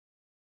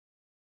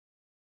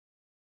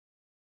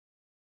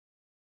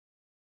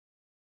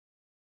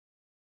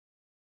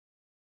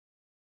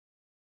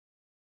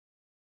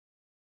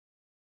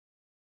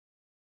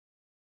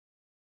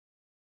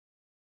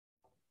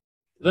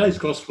Today's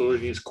Gospel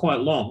reading is quite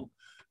long,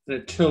 and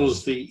it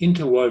tells the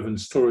interwoven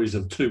stories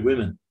of two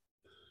women.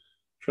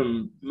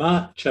 From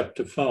Mark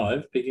chapter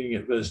 5, beginning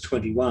at verse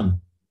 21.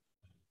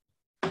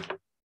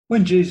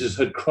 When Jesus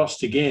had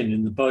crossed again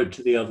in the boat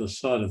to the other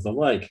side of the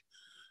lake,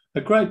 a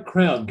great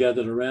crowd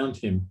gathered around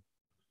him,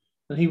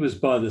 and he was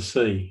by the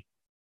sea.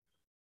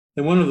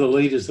 Then one of the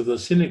leaders of the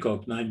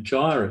synagogue, named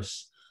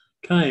Jairus,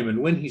 came,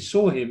 and when he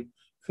saw him,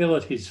 fell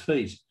at his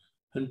feet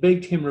and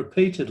begged him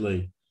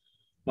repeatedly,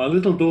 "My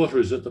little daughter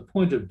is at the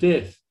point of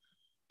death.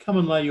 Come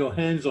and lay your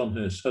hands on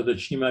her so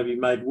that she may be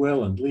made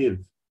well and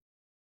live."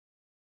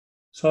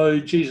 So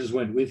Jesus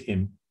went with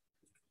him.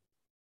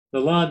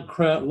 The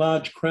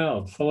large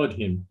crowd followed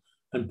him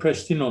and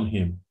pressed in on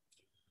him.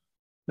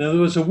 Now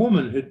there was a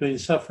woman who'd been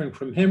suffering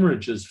from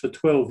hemorrhages for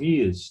 12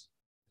 years.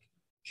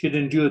 She had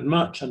endured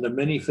much under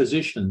many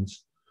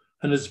physicians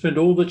and had spent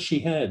all that she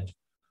had,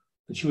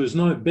 and she was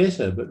no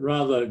better, but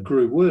rather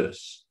grew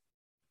worse.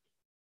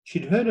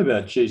 She'd heard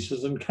about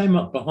Jesus and came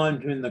up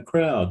behind him in the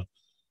crowd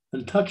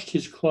and touched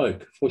his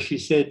cloak, for she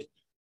said,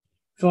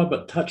 "If I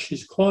but touch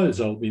his clothes,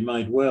 I'll be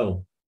made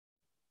well."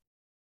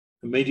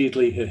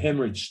 Immediately her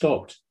hemorrhage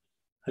stopped,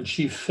 and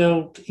she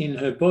felt in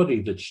her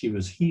body that she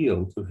was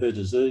healed of her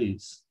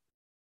disease.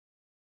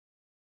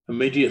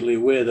 Immediately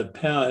aware that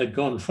power had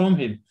gone from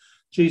him,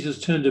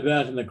 Jesus turned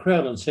about in the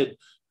crowd and said,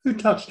 "Who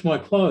touched my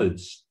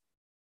clothes?"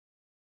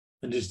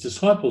 And his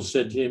disciples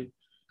said to him,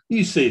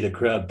 "You see the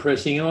crowd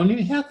pressing in on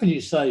you. How can you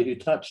say, 'Who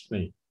touched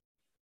me?'"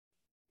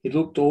 He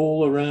looked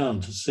all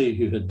around to see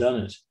who had done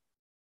it.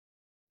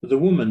 But the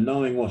woman,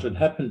 knowing what had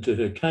happened to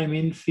her, came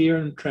in fear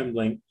and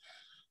trembling,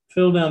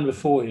 fell down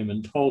before him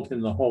and told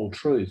him the whole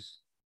truth.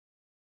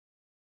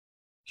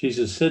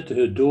 Jesus said to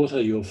her,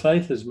 "Daughter, your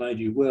faith has made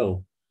you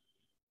well.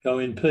 Go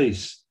in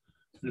peace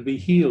and be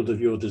healed of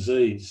your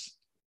disease."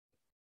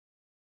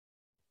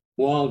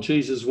 While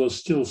Jesus was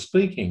still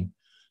speaking,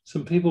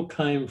 some people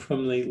came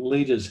from the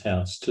leader's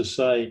house to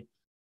say,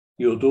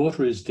 "Your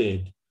daughter is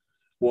dead.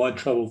 Why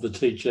trouble the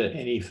teacher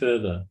any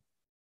further?"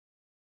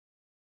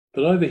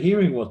 But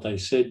overhearing what they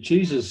said,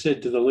 Jesus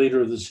said to the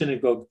leader of the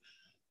synagogue,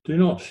 "Do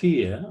not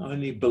fear,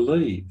 only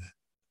believe."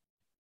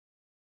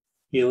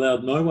 He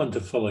allowed no one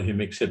to follow him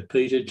except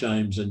Peter,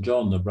 James, and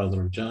John, the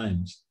brother of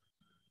James.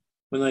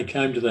 When they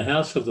came to the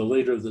house of the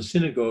leader of the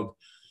synagogue,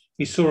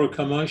 he saw a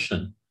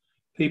commotion,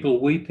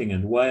 people weeping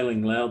and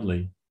wailing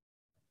loudly.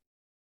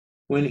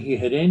 When he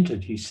had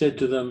entered, he said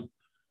to them,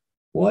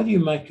 "Why do you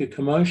make a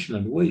commotion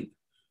and weep?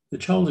 The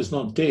child is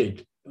not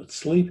dead, but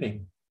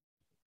sleeping."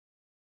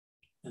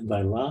 And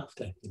they laughed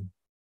at him.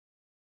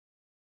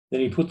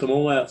 Then he put them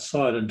all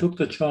outside and took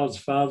the child's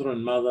father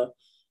and mother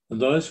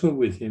and those who were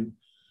with him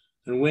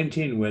and went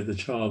in where the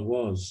child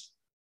was.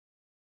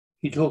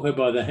 He took her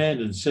by the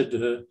hand and said to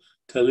her,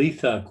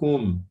 "Talitha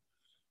cum,"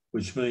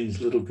 which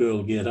means, "Little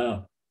girl, get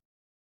up."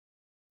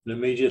 And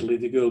immediately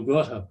the girl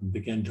got up and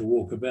began to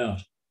walk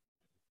about.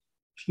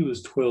 She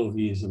was 12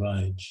 years of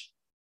age.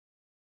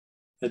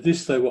 At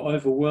this they were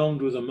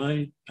overwhelmed with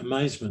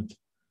amazement.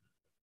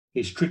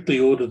 He strictly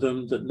ordered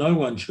them that no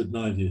one should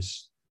know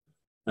this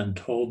and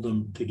told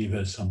them to give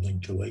her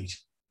something to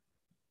eat.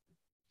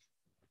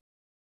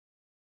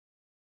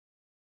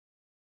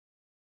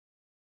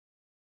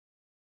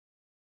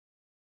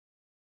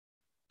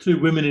 Two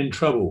women in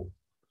trouble.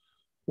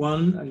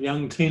 One, a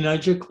young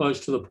teenager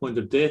close to the point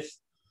of death,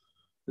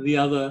 and the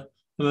other,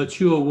 a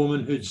mature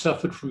woman who'd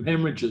suffered from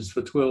hemorrhages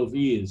for 12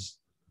 years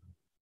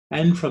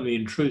and from the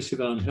intrusive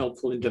and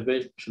unhelpful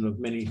intervention of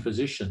many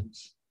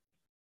physicians.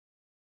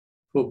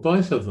 For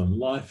both of them,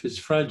 life is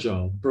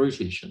fragile,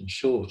 brutish, and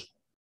short.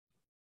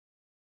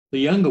 The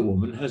younger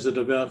woman has a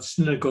devout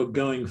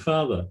synagogue-going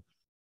father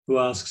who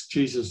asks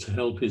Jesus to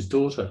help his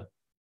daughter.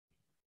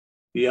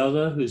 The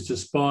other, who's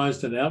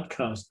despised and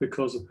outcast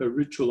because of her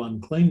ritual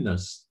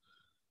uncleanness,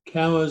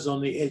 cowers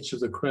on the edge of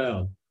the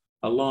crowd,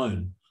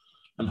 alone,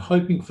 and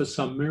hoping for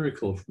some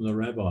miracle from the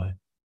rabbi.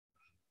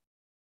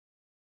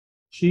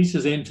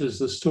 Jesus enters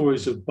the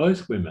stories of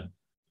both women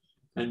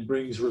and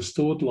brings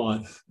restored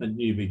life and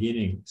new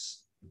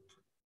beginnings.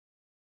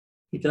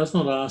 He does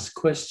not ask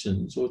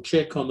questions or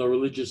check on the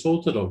religious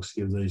orthodoxy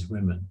of these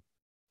women.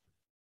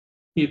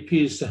 He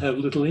appears to have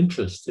little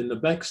interest in the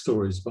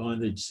backstories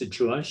behind each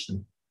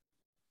situation.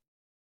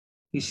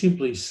 He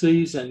simply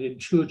sees and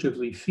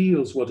intuitively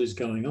feels what is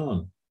going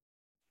on,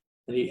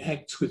 and he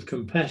acts with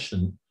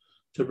compassion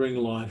to bring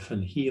life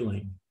and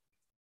healing.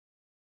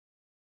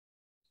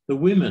 The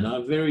women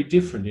are very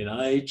different in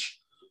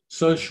age,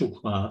 social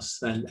class,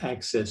 and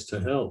access to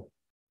help.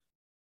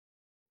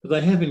 But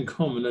they have in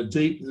common a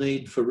deep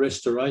need for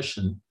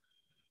restoration,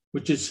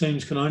 which it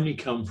seems can only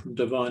come from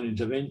divine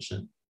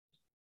intervention.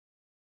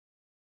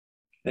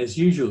 As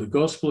usual, the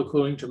Gospel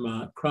according to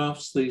Mark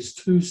crafts these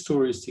two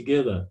stories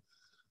together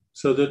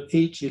so that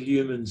each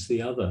illumines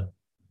the other.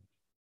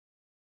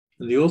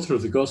 And the author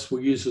of the Gospel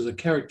uses a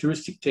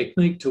characteristic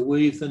technique to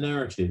weave the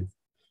narrative,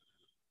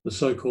 the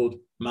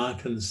so-called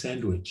Markan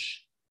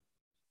sandwich.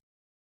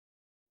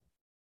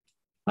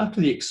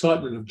 After the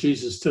excitement of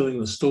Jesus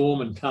stilling the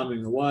storm and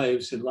calming the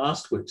waves in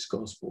last week's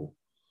Gospel,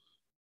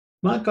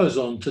 Mark goes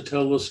on to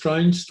tell the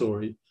strange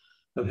story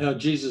of how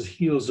Jesus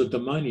heals a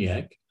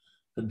demoniac,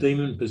 a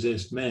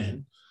demon-possessed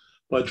man,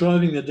 by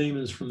driving the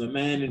demons from the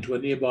man into a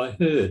nearby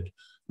herd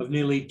of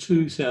nearly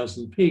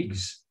 2,000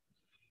 pigs.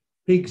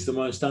 Pigs, the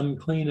most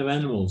unclean of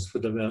animals for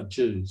devout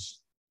Jews.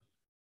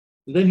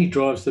 And then he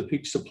drives the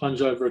pigs to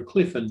plunge over a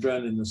cliff and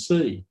drown in the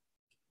sea.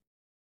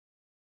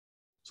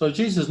 So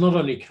Jesus not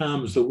only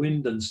calms the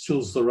wind and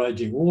stills the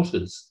raging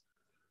waters,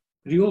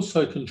 but he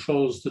also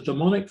controls the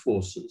demonic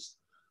forces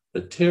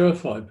that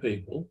terrify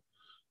people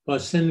by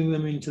sending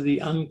them into the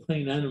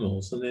unclean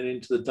animals and then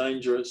into the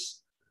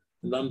dangerous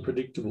and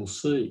unpredictable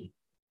sea.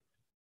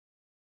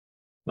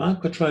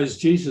 Mark portrays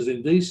Jesus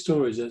in these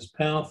stories as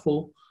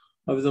powerful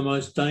over the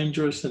most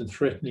dangerous and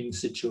threatening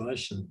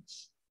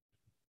situations.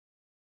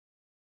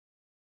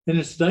 Then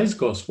in today's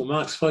gospel,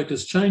 Mark's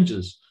focus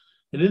changes,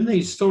 and in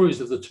these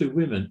stories of the two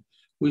women,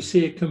 we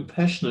see a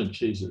compassionate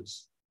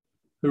Jesus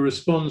who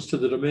responds to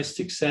the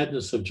domestic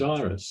sadness of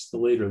Jairus, the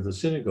leader of the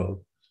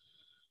synagogue,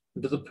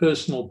 and to the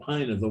personal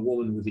pain of the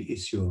woman with the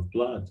issue of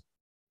blood.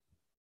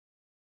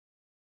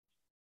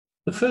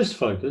 The first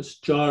focus,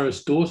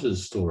 Jairus'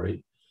 daughter's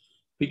story,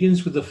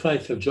 begins with the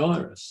faith of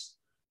Jairus,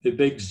 who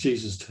begs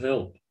Jesus to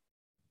help.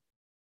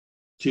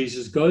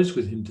 Jesus goes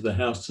with him to the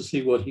house to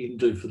see what he can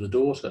do for the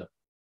daughter.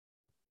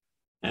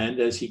 And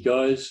as he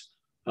goes,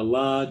 a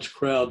large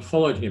crowd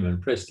followed him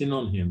and pressed in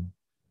on him.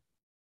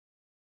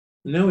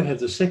 And now we have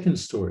the second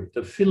story,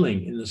 the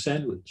filling in the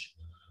sandwich,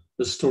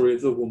 the story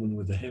of the woman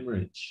with the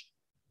hemorrhage.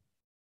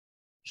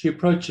 She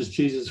approaches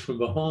Jesus from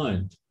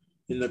behind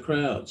in the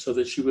crowd so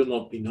that she will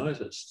not be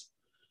noticed.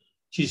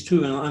 She's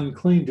too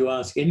unclean to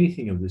ask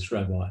anything of this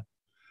rabbi,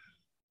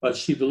 but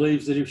she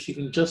believes that if she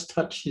can just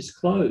touch his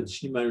clothes,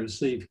 she may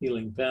receive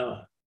healing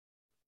power.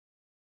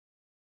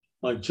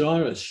 Like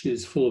Jairus, she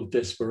is full of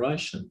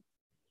desperation.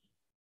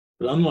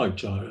 But unlike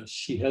Jairus,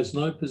 she has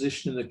no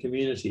position in the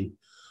community,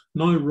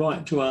 no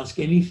right to ask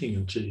anything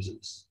of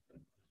Jesus.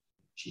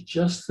 She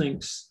just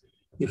thinks,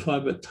 if I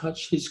but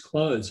touch his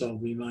clothes, I'll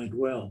be made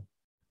well.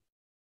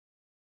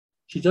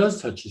 She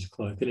does touch his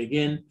cloak, and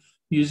again,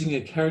 using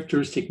a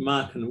characteristic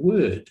mark and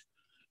word,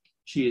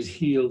 she is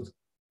healed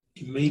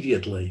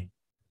immediately.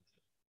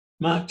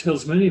 Mark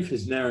tells many of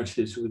his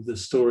narratives with the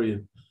story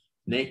of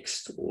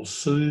next or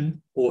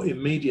soon or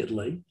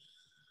immediately.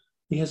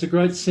 He has a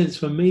great sense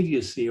for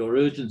immediacy or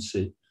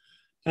urgency,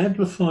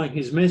 amplifying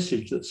his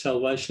message that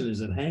salvation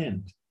is at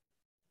hand.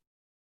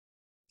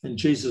 And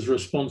Jesus'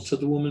 response to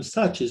the woman's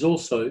touch is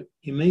also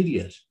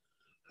immediate.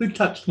 Who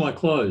touched my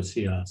clothes?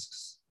 He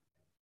asks.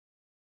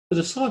 The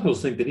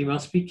disciples think that he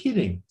must be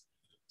kidding.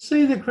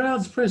 See the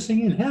crowds pressing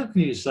in. How can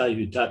you say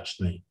who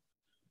touched me?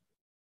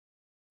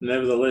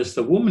 Nevertheless,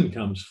 the woman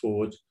comes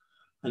forward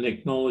and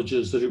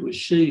acknowledges that it was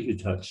she who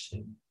touched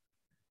him.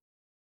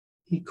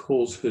 He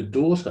calls her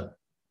daughter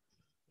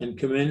and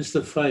commends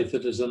the faith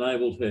that has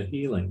enabled her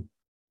healing.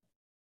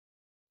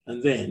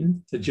 And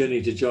then the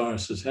journey to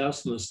Jairus'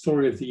 house and the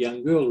story of the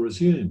young girl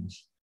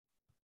resumes.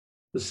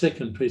 The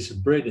second piece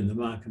of bread in the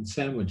Markan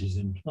sandwich is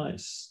in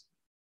place.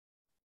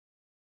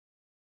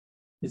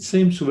 It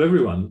seems to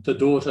everyone that the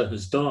daughter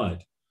has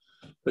died,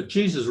 but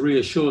Jesus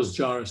reassures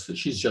Jairus that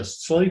she's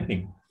just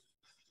sleeping.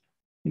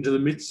 Into the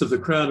midst of the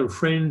crowd of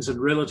friends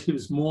and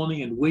relatives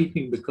mourning and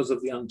weeping because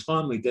of the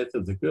untimely death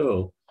of the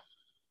girl,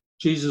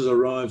 Jesus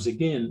arrives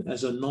again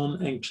as a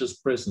non-anxious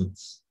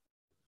presence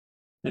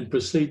and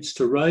proceeds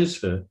to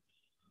raise her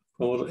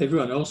from what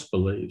everyone else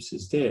believes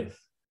is death.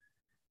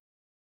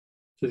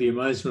 To the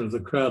amazement of the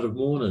crowd of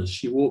mourners,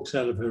 she walks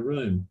out of her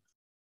room,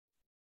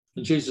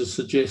 and Jesus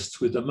suggests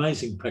with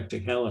amazing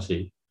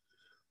practicality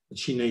that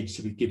she needs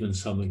to be given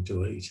something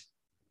to eat.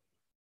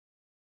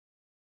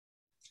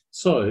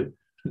 So,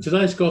 in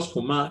today's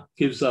Gospel, Mark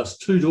gives us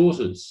two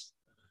daughters,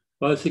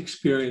 both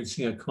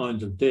experiencing a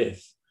kind of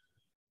death,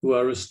 who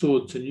are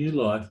restored to new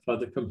life by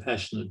the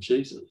compassionate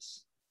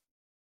Jesus.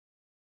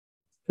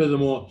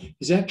 Furthermore,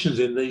 his actions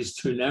in these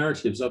two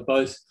narratives are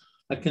both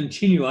a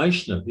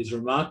continuation of his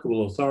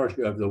remarkable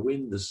authority over the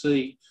wind, the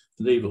sea,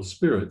 and evil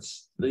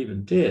spirits, and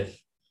even death,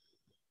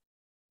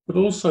 but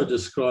also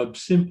describe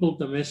simple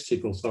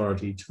domestic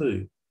authority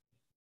too.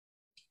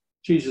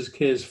 Jesus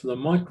cares for the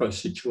micro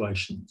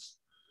situations,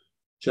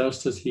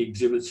 just as he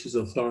exhibits his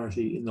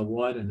authority in the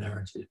wider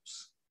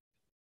narratives.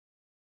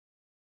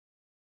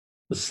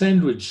 The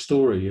sandwich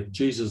story of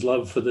Jesus'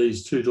 love for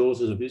these two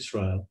daughters of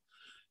Israel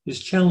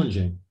is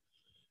challenging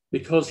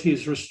because he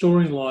is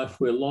restoring life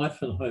where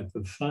life and hope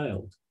have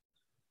failed.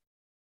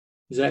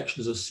 His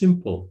actions are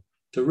simple,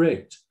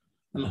 direct,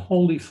 and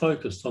wholly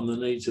focused on the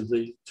needs of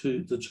the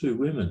two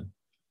women.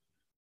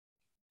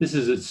 This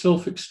is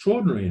itself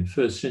extraordinary in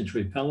first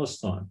century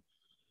Palestine.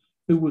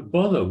 Who would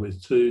bother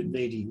with two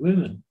needy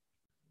women?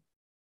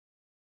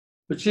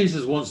 But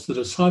Jesus wants the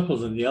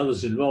disciples and the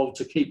others involved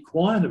to keep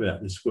quiet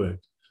about this work.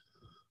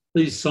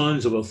 These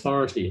signs of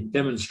authority and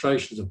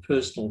demonstrations of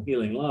personal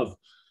healing love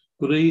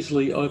could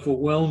easily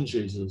overwhelm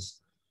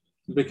Jesus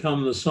and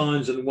become the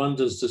signs and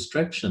wonders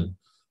distraction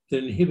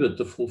that inhibit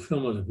the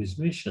fulfillment of his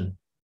mission.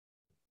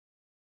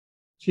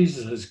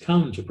 Jesus has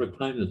come to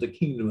proclaim that the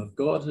kingdom of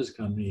God has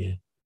come near.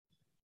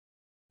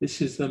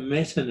 This is the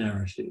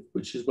meta-narrative,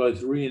 which is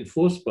both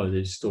reinforced by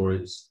these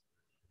stories,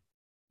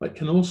 but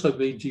can also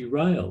be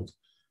derailed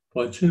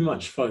by too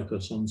much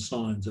focus on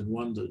signs and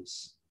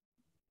wonders.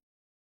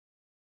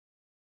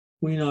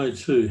 We know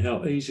too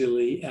how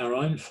easily our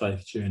own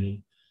faith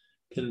journey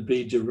can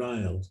be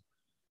derailed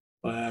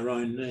by our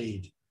own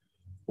need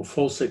or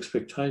false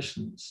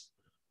expectations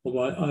or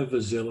by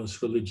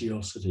overzealous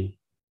religiosity.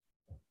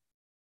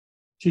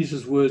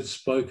 Jesus' words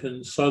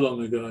spoken so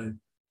long ago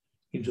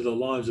into the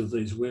lives of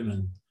these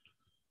women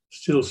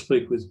still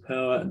speak with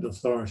power and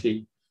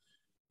authority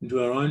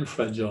into our own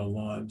fragile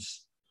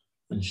lives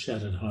and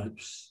shattered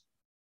hopes.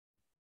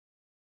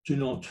 Do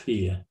not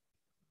fear,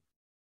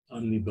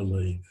 only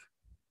believe.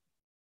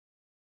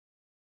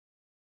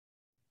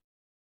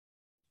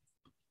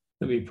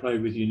 Let me pray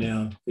with you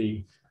now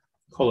the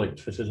collect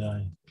for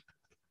today.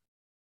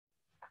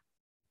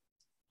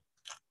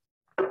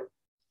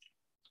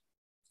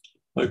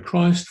 O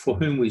Christ, for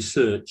whom we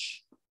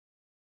search,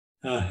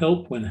 our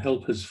help when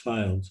help has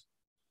failed,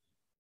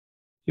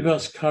 give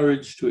us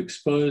courage to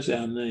expose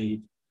our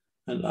need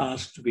and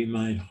ask to be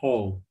made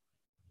whole,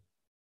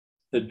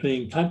 that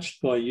being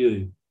touched by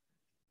you,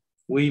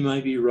 we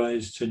may be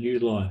raised to new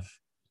life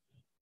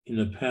in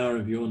the power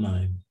of your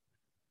name.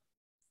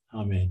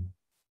 Amen.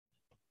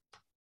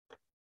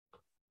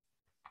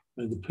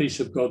 May the peace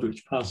of God,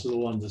 which passes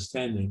all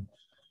understanding,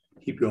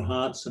 keep your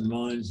hearts and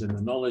minds in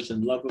the knowledge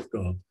and love of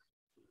God,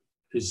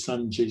 his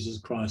Son, Jesus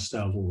Christ,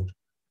 our Lord.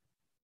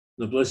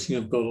 The blessing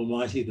of God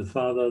Almighty, the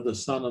Father, the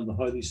Son, and the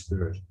Holy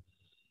Spirit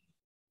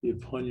be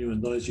upon you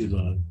and those you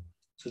love,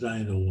 today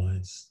and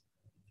always.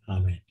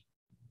 Amen.